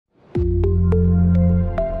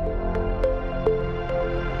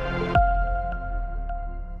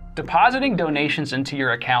Depositing donations into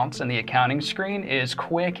your accounts in the accounting screen is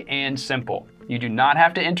quick and simple. You do not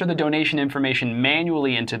have to enter the donation information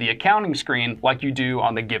manually into the accounting screen like you do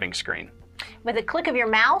on the giving screen. With a click of your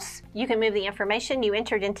mouse, you can move the information you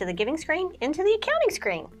entered into the giving screen into the accounting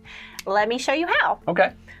screen. Let me show you how.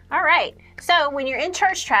 Okay. All right. So when you're in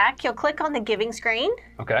ChurchTrac, you'll click on the giving screen.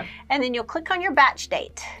 Okay. And then you'll click on your batch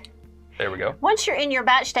date. There we go. Once you're in your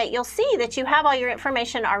batch date, you'll see that you have all your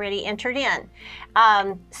information already entered in.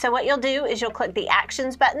 So what you'll do is you'll click the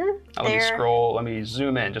Actions button. Let me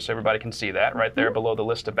zoom in just so everybody can see that right there below the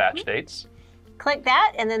list of batch dates. Click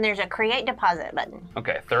that, and then there's a Create Deposit button.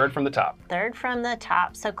 Okay, third from the top. Third from the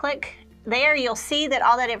top. So click there. You'll see that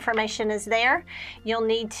all that information is there. You'll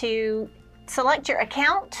need to select your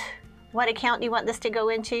account. What account do you want this to go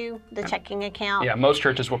into? The checking account? Yeah, most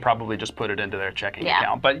churches will probably just put it into their checking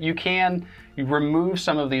account. But you remove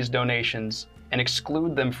some of these donations and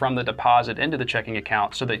exclude them from the deposit into the checking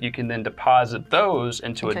account so that you can then deposit those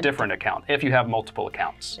into a different account if you have multiple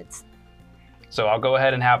accounts. So I'll go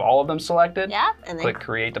ahead and have all of them selected. Yeah, and then click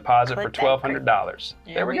Create Deposit for $1,200.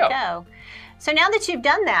 There we go. So now that you've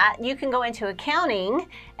done that, you can go into accounting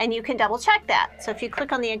and you can double check that. So if you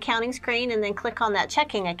click on the accounting screen and then click on that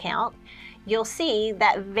checking account, you'll see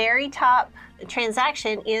that very top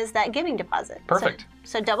transaction is that giving deposit. Perfect.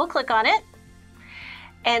 So double click on it.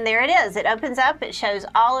 And there it is. It opens up. It shows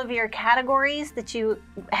all of your categories that you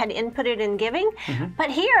had inputted in giving.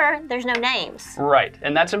 But here, there's no names. Right.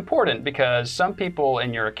 And that's important because some people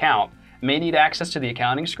in your account may need access to the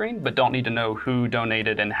accounting screen, but don't need to know who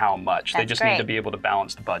donated and how much. They just need to be able to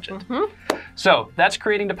balance the budget. So that's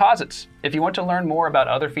creating deposits. If you want to learn more about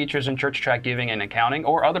other features in ChurchTrac Giving and accounting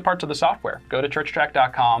or other parts of the software, go to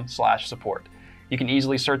churchtrac.com/support. You can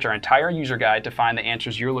easily search our entire user guide to find the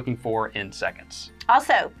answers you're looking for in seconds.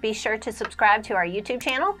 Also, be sure to subscribe to our YouTube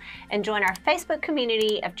channel and join our Facebook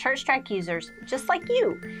community of ChurchTrac users just like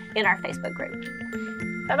you in our Facebook group.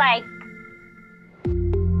 Bye-bye.